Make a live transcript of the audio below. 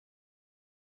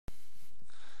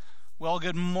Well,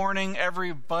 good morning,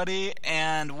 everybody,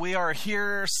 and we are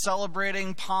here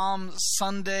celebrating Palm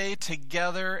Sunday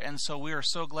together, and so we are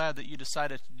so glad that you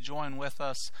decided to join with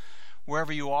us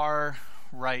wherever you are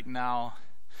right now.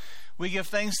 We give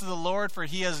thanks to the Lord, for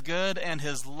He is good, and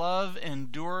His love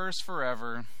endures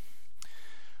forever.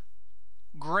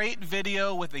 Great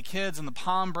video with the kids and the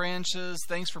palm branches.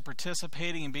 Thanks for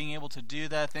participating and being able to do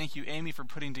that. Thank you, Amy, for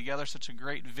putting together such a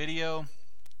great video.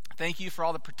 Thank you for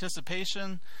all the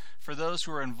participation, for those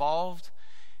who are involved.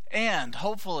 And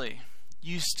hopefully,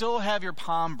 you still have your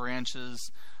palm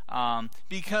branches.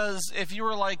 Because if you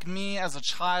were like me as a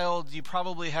child, you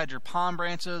probably had your palm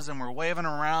branches and were waving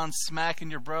around, smacking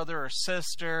your brother or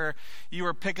sister. You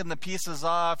were picking the pieces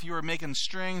off. You were making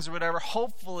strings or whatever.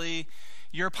 Hopefully,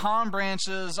 your palm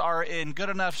branches are in good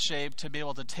enough shape to be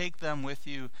able to take them with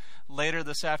you later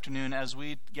this afternoon as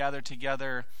we gather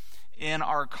together in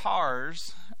our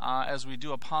cars as we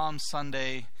do a Palm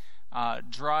Sunday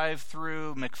drive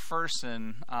through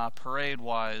McPherson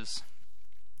parade-wise.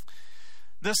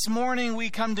 This morning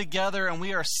we come together and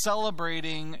we are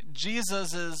celebrating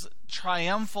Jesus'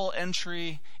 triumphal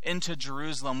entry into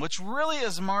Jerusalem, which really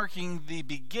is marking the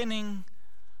beginning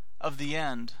of the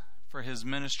end for his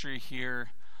ministry here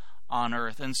on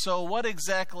earth. And so what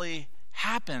exactly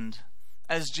happened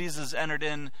as Jesus entered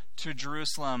into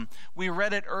Jerusalem? We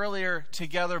read it earlier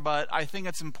together, but I think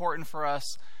it's important for us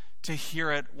to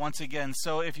hear it once again.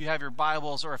 So if you have your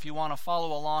Bibles or if you want to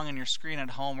follow along on your screen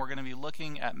at home, we're going to be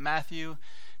looking at Matthew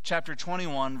chapter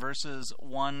 21, verses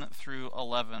 1 through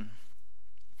 11.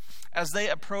 As they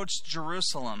approached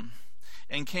Jerusalem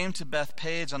and came to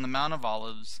Bethphage on the Mount of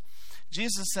Olives,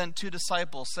 Jesus sent 2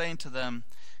 disciples, saying to them,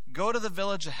 "Go to the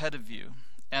village ahead of you,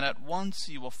 and at once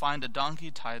you will find a donkey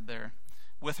tied there,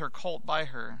 with her colt by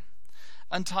her.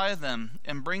 Untie them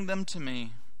and bring them to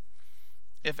me.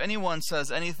 If anyone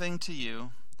says anything to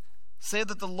you, say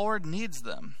that the Lord needs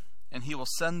them, and he will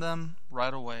send them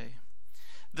right away."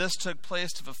 This took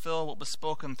place to fulfill what was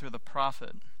spoken through the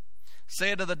prophet.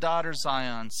 "Say to the daughter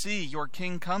Zion, see, your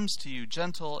king comes to you,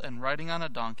 gentle and riding on a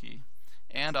donkey,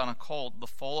 and on a colt, the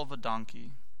foal of a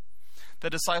donkey." The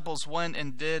disciples went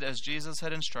and did as Jesus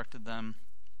had instructed them.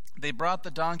 They brought the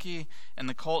donkey and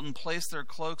the colt and placed their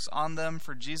cloaks on them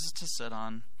for Jesus to sit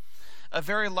on. A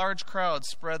very large crowd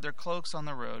spread their cloaks on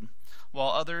the road,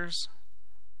 while others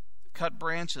cut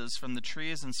branches from the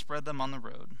trees and spread them on the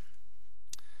road.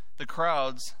 The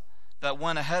crowds that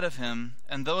went ahead of him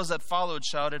and those that followed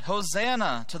shouted,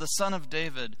 "Hosanna to the Son of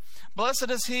David! Blessed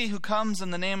is he who comes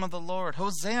in the name of the Lord!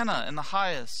 Hosanna in the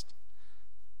highest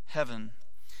heaven!"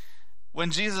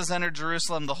 When Jesus entered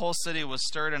Jerusalem, the whole city was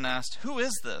stirred and asked, "Who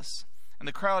is this?" And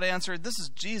the crowd answered, "This is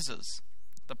Jesus,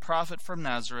 the prophet from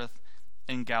Nazareth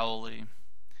in Galilee."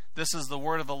 This is the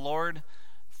word of the Lord.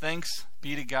 Thanks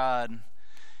be to God.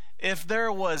 If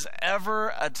there was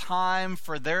ever a time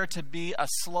for there to be a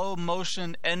slow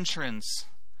motion entrance,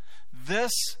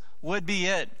 this would be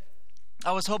it.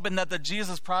 I was hoping that the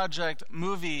Jesus Project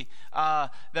movie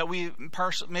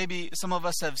that maybe some of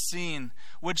us have seen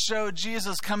would show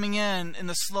Jesus coming in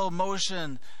the slow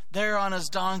motion there on his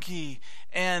donkey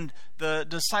and the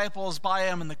disciples by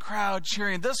him and the crowd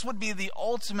cheering. This would be the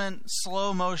ultimate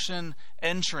slow motion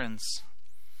entrance.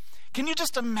 Can you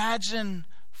just imagine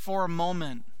for a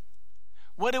moment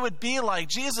what it would be like?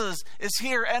 Jesus is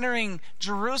here entering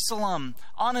Jerusalem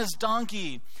on his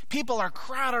donkey. People are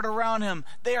crowded around him.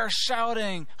 They are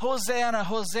shouting, "Hosanna,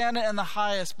 Hosanna in the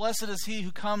highest. Blessed is he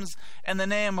who comes in the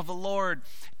name of the Lord."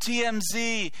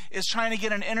 TMZ is trying to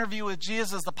get an interview with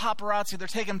Jesus. The paparazzi, they're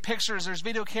taking pictures. There's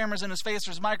video cameras in his face.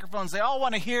 There's microphones. They all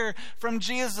want to hear from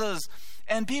Jesus.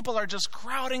 And people are just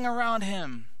crowding around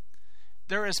him.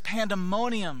 There is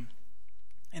pandemonium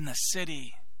in the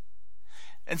city.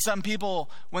 And some people,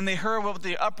 when they heard what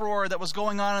the uproar that was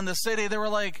going on in the city, they were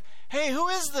like, "Hey, who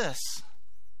is this?"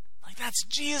 Like, that's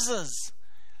Jesus.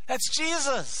 That's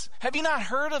Jesus. Have you not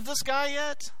heard of this guy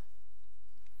yet?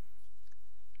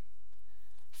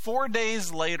 4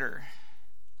 days later,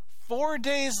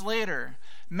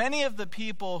 many of the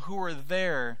people who were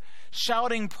there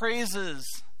shouting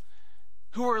praises,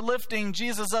 who were lifting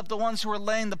Jesus up, the ones who were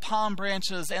laying the palm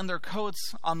branches and their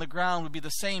coats on the ground, would be the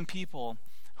same people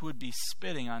who would be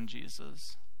spitting on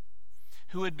Jesus,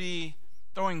 who would be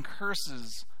throwing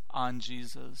curses on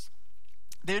Jesus.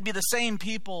 They would be the same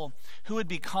people who would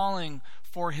be calling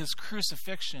for his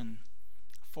crucifixion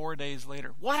 4 days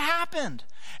later. What happened?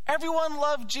 Everyone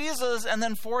loved Jesus, and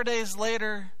then 4 days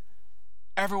later,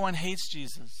 everyone hates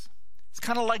Jesus. It's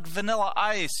kind of like Vanilla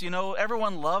Ice. You know,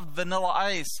 everyone loved Vanilla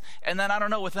Ice. And then, I don't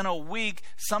know, within a week,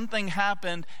 something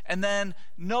happened, and then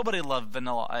nobody loved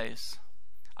Vanilla Ice.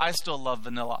 I still love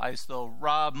Vanilla Ice, though.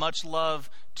 Rob, much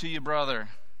love to you, brother.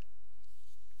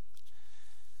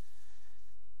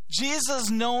 Jesus,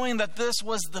 knowing that this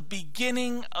was the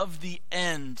beginning of the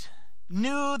end,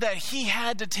 knew that he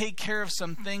had to take care of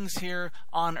some things here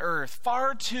on earth.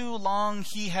 Far too long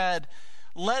he had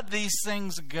let these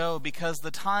things go because the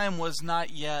time was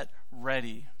not yet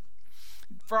ready.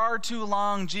 Far too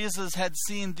long, Jesus had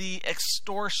seen the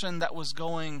extortion that was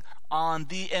going on,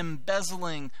 the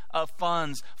embezzling of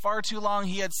funds. Far too long,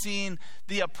 he had seen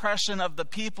the oppression of the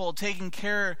people,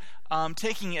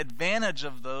 taking advantage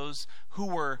of those who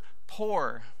were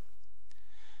poor.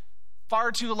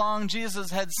 Far too long,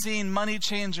 Jesus had seen money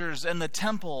changers in the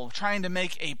temple trying to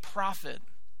make a profit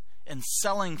and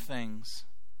selling things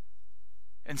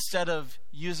instead of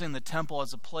using the temple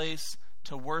as a place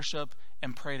to worship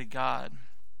and pray to God.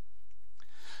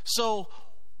 So,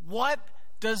 what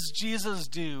does Jesus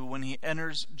do when he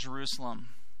enters Jerusalem?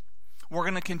 We're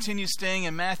going to continue staying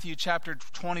in Matthew chapter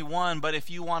 21, but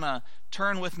if you want to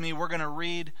turn with me, we're going to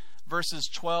read verses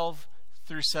 12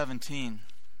 through 17.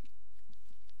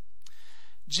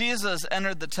 Jesus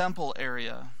entered the temple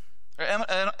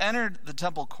entered the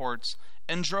temple courts,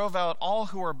 and drove out all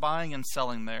who were buying and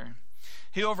selling there.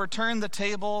 He overturned the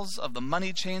tables of the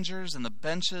money changers and the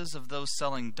benches of those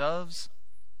selling doves.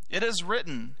 "It is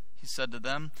written," he said to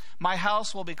them, "My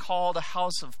house will be called a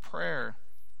house of prayer,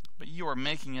 but you are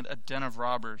making it a den of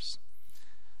robbers."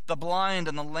 The blind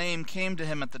and the lame came to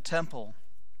him at the temple,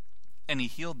 and he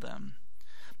healed them.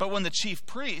 But when the chief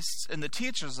priests and the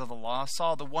teachers of the law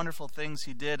saw the wonderful things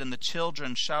he did, and the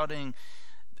children shouting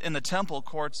in the temple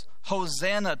courts,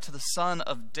 "Hosanna to the Son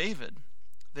of David,"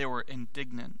 they were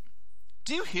indignant.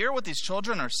 "Do you hear what these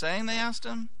children are saying?" they asked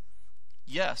him.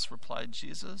 "Yes," replied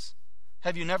Jesus.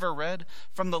 "Have you never read,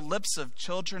 'From the lips of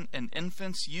children and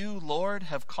infants, you, Lord,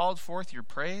 have called forth your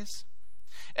praise'?"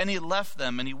 And he left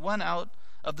them, and he went out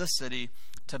of the city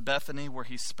to Bethany, where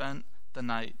he spent the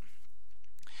night.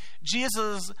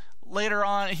 Jesus, later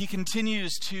on, he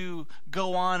continues to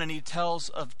go on, and he tells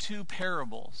of two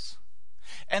parables.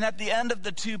 And at the end of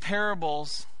the two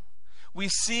parables, we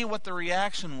see what the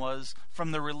reaction was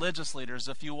from the religious leaders.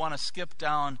 If you want to skip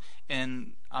down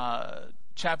in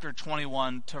chapter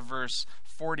 21 to verse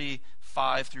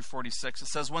 45 through 46, it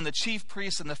says, "When the chief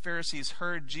priests and the Pharisees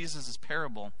heard Jesus'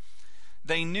 parable,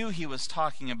 they knew he was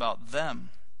talking about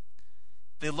them.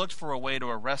 They looked for a way to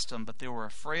arrest him, but they were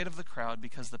afraid of the crowd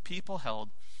because the people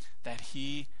held that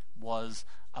he was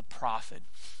a prophet."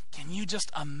 Can you just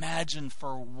imagine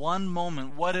for one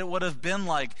moment what it would have been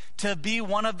like to be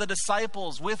one of the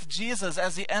disciples with Jesus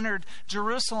as he entered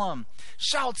Jerusalem?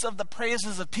 Shouts of the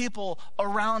praises of people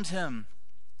around him.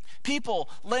 People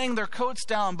laying their coats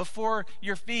down before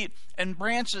your feet and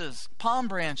branches, palm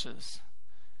branches.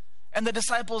 And the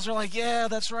disciples are like, "Yeah,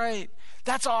 that's right.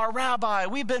 That's our rabbi.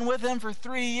 We've been with him for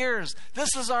 3 years.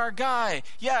 This is our guy.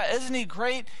 Yeah, isn't he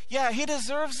great? Yeah, he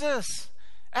deserves this.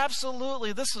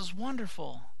 Absolutely, this is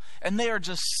wonderful." And they are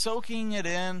just soaking it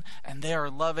in, and they are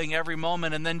loving every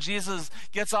moment. And then Jesus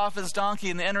gets off his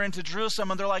donkey and they enter into Jerusalem,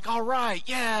 and they're like, "All right,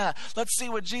 yeah, let's see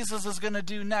what Jesus is going to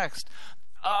do next."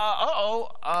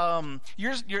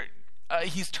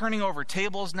 He's turning over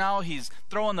tables now. He's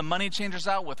throwing the money changers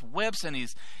out with whips, and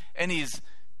he's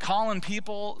calling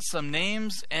people some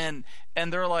names, and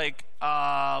they're like,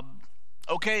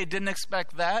 "Okay, didn't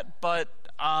expect that, but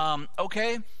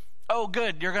okay. Oh,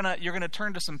 good. You're gonna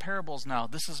turn to some parables now.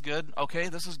 This is good. Okay,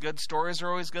 this is good. Stories are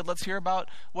always good. Let's hear about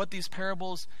what these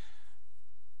parables."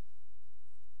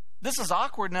 "This is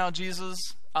awkward now, Jesus.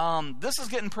 This is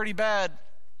getting pretty bad.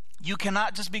 You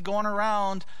cannot just be going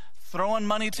around throwing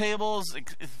money tables,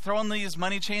 throwing these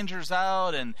money changers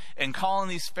out, and calling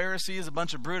these Pharisees a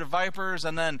bunch of brood of vipers,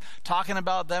 and then talking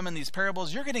about them in these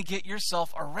parables. You're going to get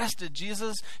yourself arrested,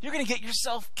 Jesus. You're going to get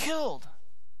yourself killed."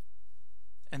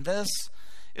 And this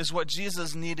is what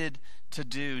Jesus needed to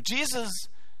do. Jesus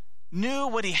knew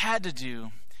what he had to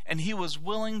do, and he was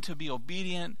willing to be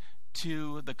obedient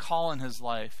to the call in his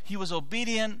life. He was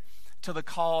obedient to the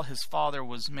call his Father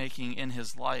was making in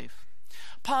his life.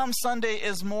 Palm Sunday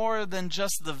is more than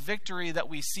just the victory that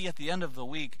we see at the end of the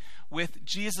week with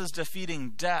Jesus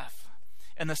defeating death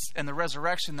and the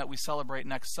resurrection that we celebrate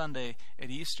next Sunday at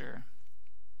Easter.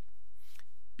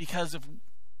 Because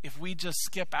if we just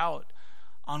skip out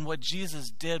on what Jesus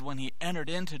did when he entered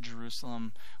into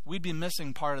Jerusalem, we'd be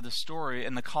missing part of the story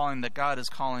and the calling that God is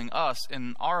calling us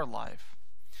in our life.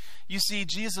 You see,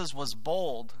 Jesus was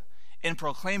bold in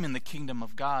proclaiming the kingdom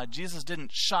of God. Jesus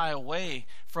didn't shy away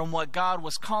from what God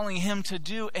was calling him to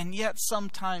do, and yet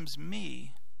sometimes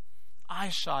I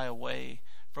shy away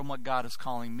from what God is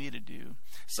calling me to do.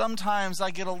 Sometimes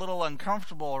I get a little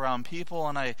uncomfortable around people,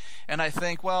 and I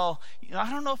think, well,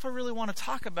 I don't know if I really want to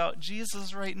talk about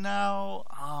Jesus right now.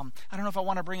 I don't know if I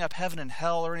want to bring up heaven and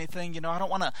hell or anything. I don't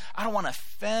want to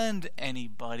offend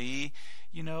anybody.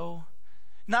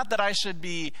 Not that I should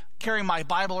be carrying my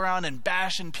Bible around and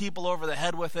bashing people over the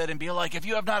head with it and be like, if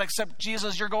you have not accepted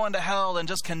Jesus, you're going to hell, and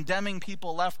just condemning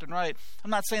people left and right.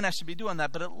 I'm not saying I should be doing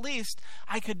that, but at least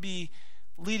I could be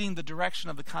leading the direction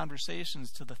of the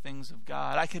conversations to the things of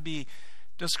God. I could be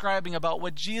describing about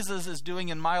what Jesus is doing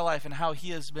in my life and how he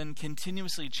has been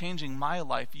continuously changing my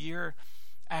life year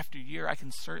after year. I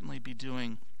can certainly be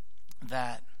doing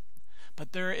that.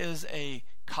 But there is a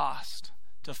cost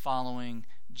to following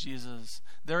Jesus.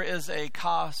 There is a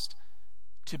cost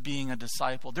to being a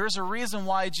disciple. There's a reason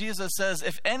why Jesus says,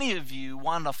 if any of you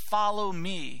want to follow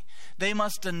me, they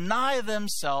must deny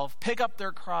themselves, pick up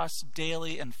their cross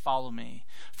daily, and follow me.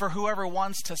 For whoever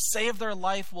wants to save their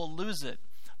life will lose it.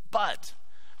 But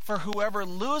for whoever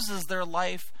loses their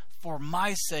life for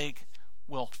my sake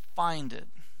will find it.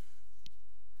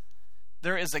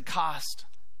 There is a cost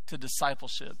to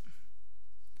discipleship.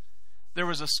 There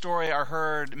was a story I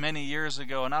heard many years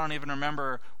ago, and I don't even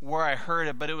remember where I heard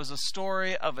it, but it was a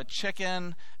story of a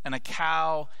chicken and a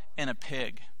cow and a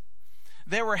pig.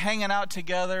 They were hanging out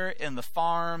together in the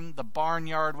farm, the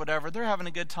barnyard, whatever. They're having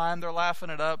a good time. They're laughing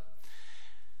it up.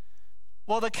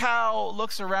 Well, the cow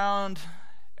looks around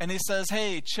and he says,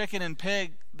 hey, chicken and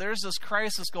pig, there's this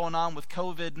crisis going on with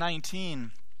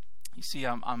COVID-19. You see,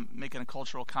 I'm making a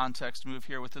cultural context move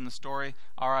here within the story.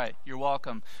 All right, you're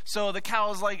welcome. So the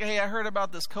cow is like, hey, I heard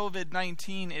about this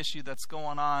COVID-19 issue that's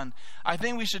going on. I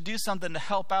think we should do something to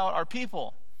help out our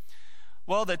people.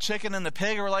 Well, the chicken and the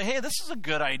pig were like, hey, this is a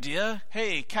good idea.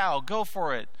 Hey, cow, go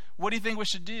for it. What do you think we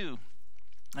should do?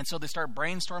 And so they start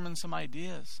brainstorming some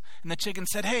ideas. And the chicken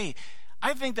said, hey,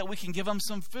 I think that we can give them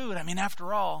some food. I mean,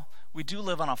 after all, we do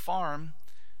live on a farm.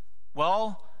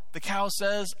 Well, the cow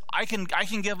says, I can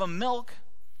give them milk.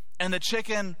 And the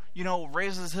chicken,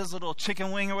 raises his little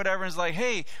chicken wing or whatever and is like,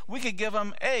 hey, we could give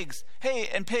them eggs. Hey,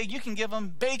 and pig, you can give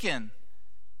them bacon.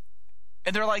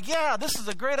 And they're like, yeah, this is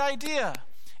a great idea.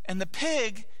 And the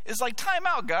pig is like, time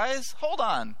out, guys. Hold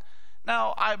on.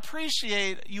 Now, I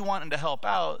appreciate you wanting to help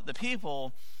out the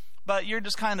people, but you're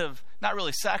just kind of not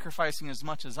really sacrificing as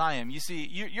much as I am. You see,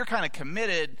 you're kind of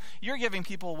committed. You're giving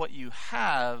people what you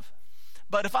have.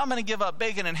 But if I'm going to give up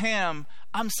bacon and ham,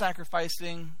 I'm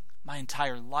sacrificing my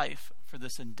entire life for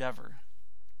this endeavor.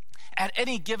 At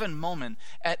any given moment,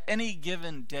 at any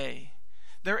given day,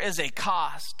 there is a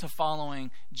cost to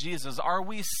following Jesus. Are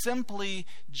we simply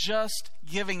just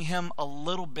giving him a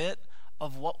little bit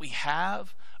of what we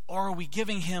have, or are we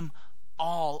giving him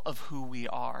all of who we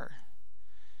are?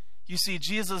 You see,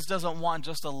 Jesus doesn't want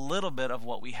just a little bit of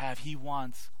what we have. He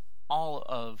wants all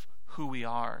of who we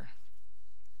are.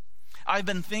 I've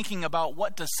been thinking about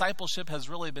what discipleship has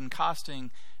really been costing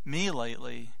me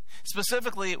lately.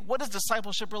 Specifically, what is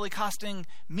discipleship really costing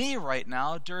me right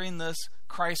now during this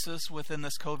crisis within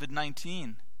this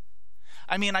COVID-19?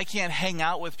 I mean, I can't hang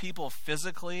out with people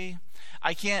physically.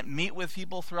 I can't meet with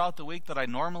people throughout the week that I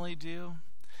normally do.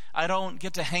 I don't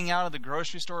get to hang out at the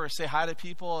grocery store or say hi to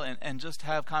people and just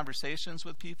have conversations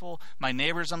with people. My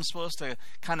neighbors I'm supposed to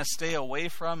kind of stay away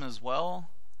from as well.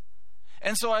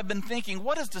 And so I've been thinking,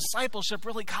 what is discipleship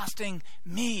really costing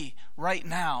me right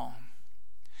now?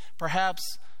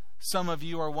 Perhaps some of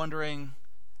you are wondering,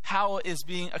 how is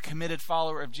being a committed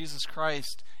follower of Jesus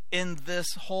Christ in this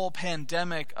whole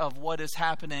pandemic of what is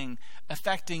happening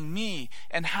affecting me?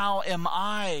 And how am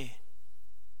I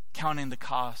counting the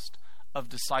cost of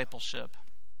discipleship?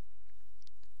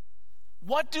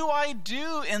 What do I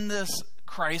do in this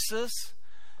crisis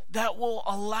that will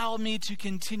allow me to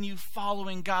continue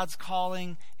following God's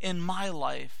calling in my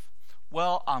life?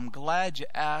 Well, I'm glad you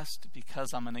asked,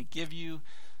 because I'm going to give you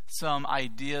some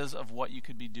ideas of what you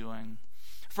could be doing.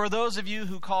 For those of you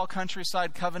who call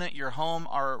Countryside Covenant your home,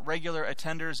 are regular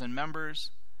attenders and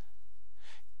members,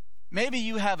 maybe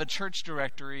you have a church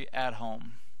directory at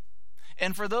home.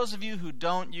 And for those of you who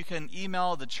don't, you can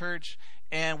email the church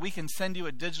and we can send you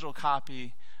a digital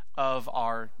copy of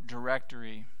our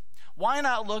directory. Why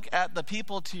not look at the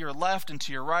people to your left and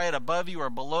to your right, above you or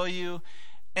below you,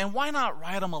 and why not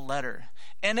write them a letter?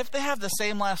 And if they have the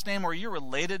same last name or you're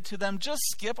related to them, just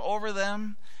skip over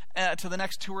them to the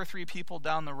next 2 or 3 people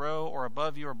down the row or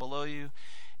above you or below you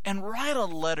and write a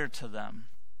letter to them.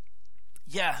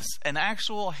 Yes, an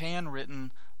actual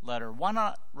handwritten letter. Why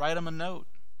not write them a note?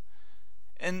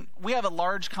 And we have a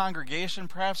large congregation.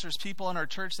 Perhaps there's people in our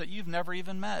church that you've never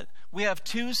even met. We have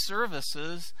 2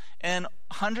 services, and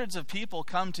hundreds of people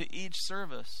come to each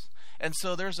service. And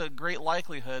so there's a great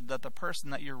likelihood that the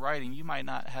person that you're writing, you might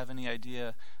not have any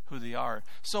idea who they are.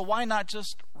 So why not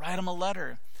just write them a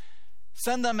letter?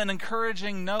 Send them an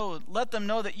encouraging note. Let them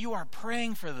know that you are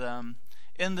praying for them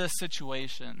in this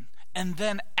situation. And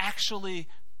then actually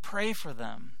pray for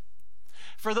them.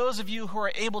 For those of you who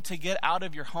are able to get out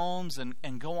of your homes and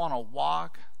go on a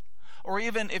walk, or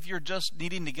even if you're just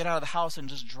needing to get out of the house and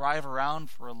just drive around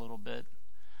for a little bit,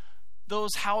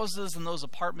 those houses and those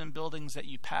apartment buildings that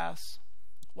you pass,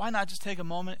 why not just take a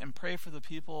moment and pray for the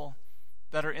people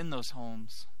that are in those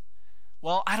homes?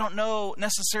 Well, I don't know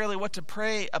necessarily what to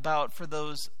pray about for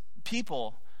those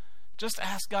people. Just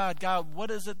ask God, God, what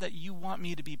is it that you want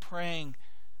me to be praying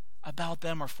about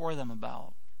them or for them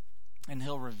about? And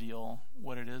He'll reveal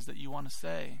what it is that you want to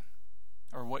say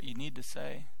or what you need to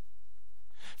say.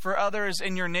 For others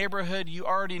in your neighborhood, you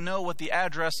already know what the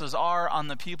addresses are on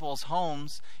the people's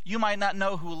homes. You might not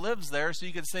know who lives there, so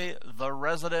you could say the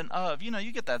resident of.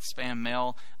 You get that spam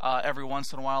mail every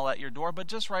once in a while at your door, but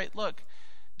just write, look,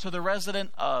 to the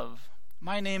resident of.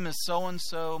 My name is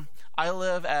so-and-so. I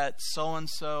live at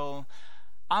so-and-so.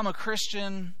 I'm a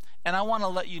Christian, and I want to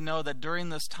let you know that during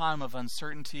this time of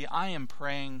uncertainty, I am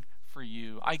praying for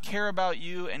you. I care about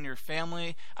you and your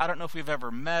family. I don't know if we've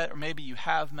ever met, or maybe you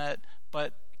have met,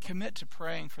 but commit to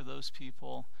praying for those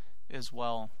people as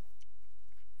well.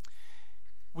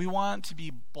 We want to be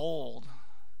bold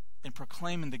in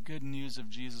proclaiming the good news of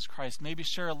Jesus Christ. Maybe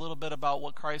share a little bit about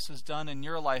what Christ has done in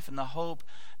your life and the hope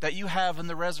that you have in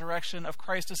the resurrection of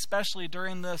Christ, especially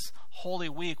during this Holy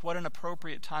Week. What an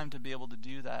appropriate time to be able to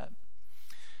do that.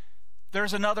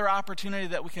 There's another opportunity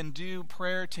that we can do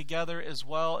prayer together as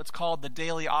well. It's called the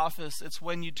Daily Office. It's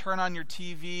when you turn on your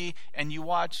TV and you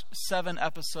watch 7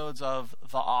 episodes of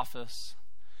The Office.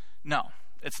 No,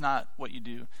 it's not what you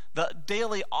do. The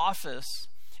Daily Office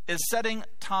is setting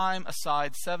time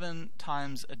aside 7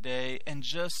 times a day and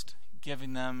just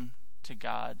giving them to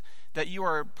God. That you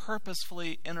are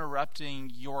purposefully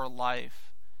interrupting your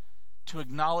life to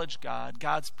acknowledge God,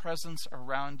 God's presence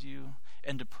around you,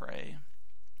 and to pray.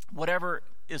 Whatever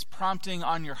is prompting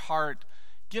on your heart,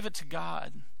 give it to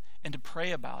God and to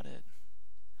pray about it.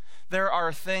 There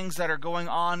are things that are going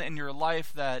on in your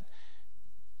life that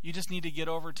you just need to get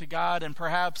over to God, and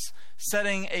perhaps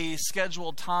setting a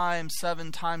scheduled time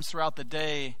 7 times throughout the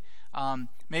day,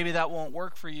 maybe that won't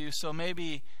work for you. So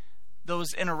maybe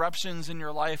those interruptions in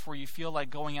your life where you feel like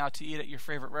going out to eat at your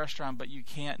favorite restaurant but you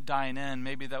can't dine in,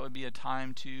 maybe that would be a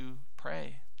time to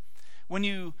pray. When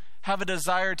you have a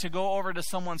desire to go over to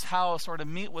someone's house or to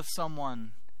meet with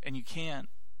someone and you can't,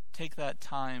 take that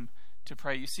time to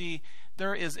pray. You see,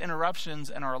 there is interruptions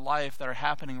in our life that are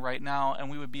happening right now,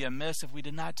 and we would be amiss if we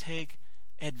did not take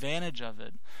advantage of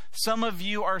it. Some of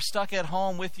you are stuck at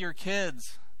home with your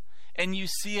kids, and you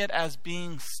see it as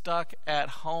being stuck at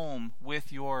home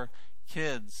with your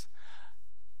kids.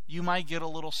 You might get a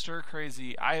little stir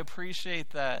crazy. I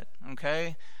appreciate that,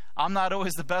 okay? I'm not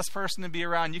always the best person to be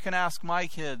around. You can ask my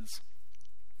kids.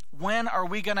 When are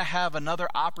we going to have another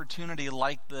opportunity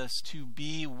like this to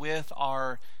be with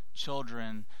our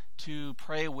children, to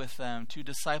pray with them, to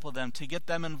disciple them, to get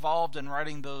them involved in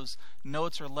writing those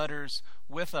notes or letters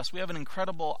with us? We have an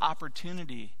incredible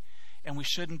opportunity, and we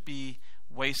shouldn't be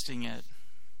wasting it.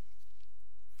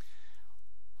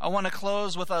 I want to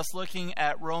close with us looking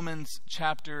at Romans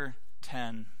chapter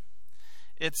 10.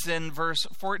 It's in verse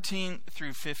 14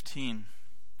 through 15.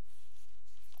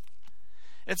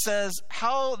 It says,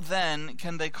 "How then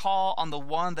can they call on the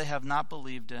one they have not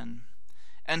believed in?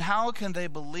 And how can they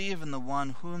believe in the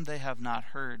one whom they have not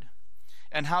heard?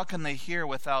 And how can they hear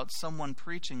without someone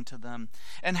preaching to them?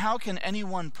 And how can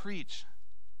anyone preach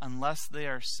unless they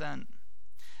are sent?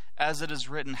 As it is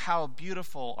written, how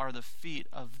beautiful are the feet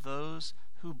of those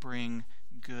who bring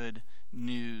good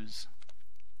news."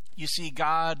 You see,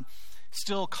 God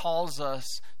still calls us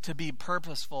to be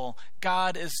purposeful.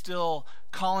 God is still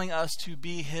calling us to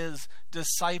be His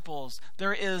disciples.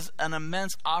 There is an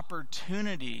immense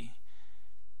opportunity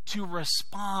to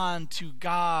respond to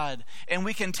God. And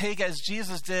we can take as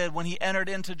Jesus did when He entered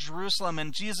into Jerusalem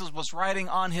and Jesus was riding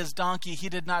on His donkey. He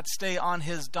did not stay on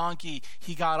His donkey.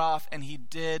 He got off and He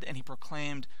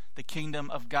proclaimed the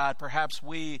kingdom of God. Perhaps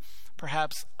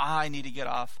I need to get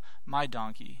off my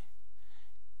donkey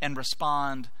and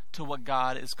respond to what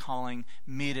God is calling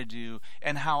me to do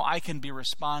and how I can be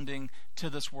responding to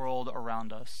this world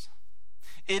around us.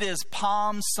 It is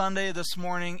Palm Sunday this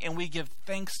morning, and we give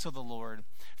thanks to the Lord,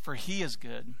 for He is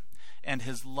good, and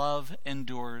His love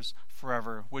endures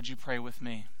forever. Would you pray with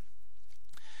me?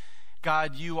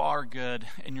 God, you are good,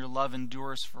 and your love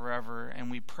endures forever, and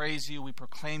we praise you. We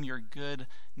proclaim your good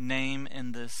name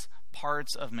in this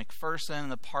parts of McPherson,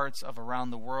 the parts of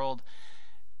around the world.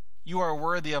 You are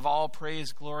worthy of all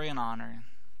praise, glory, and honor.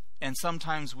 And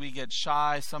sometimes we get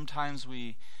shy, sometimes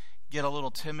we get a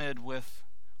little timid with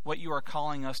what you are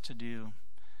calling us to do.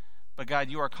 But God,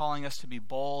 you are calling us to be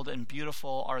bold, and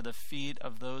beautiful are the feet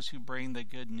of those who bring the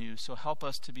good news. So help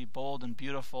us to be bold and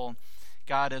beautiful,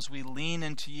 God, as we lean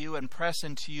into you and press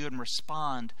into you and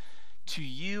respond to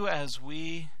you as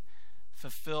we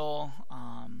fulfill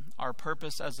our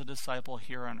purpose as a disciple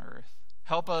here on earth.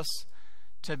 Help us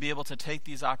to be able to take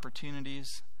these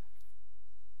opportunities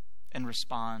and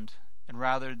respond, and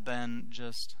rather than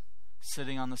just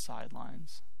sitting on the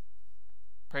sidelines.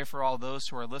 Pray for all those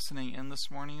who are listening in this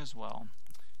morning as well.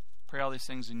 Pray all these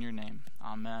things in your name.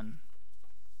 Amen.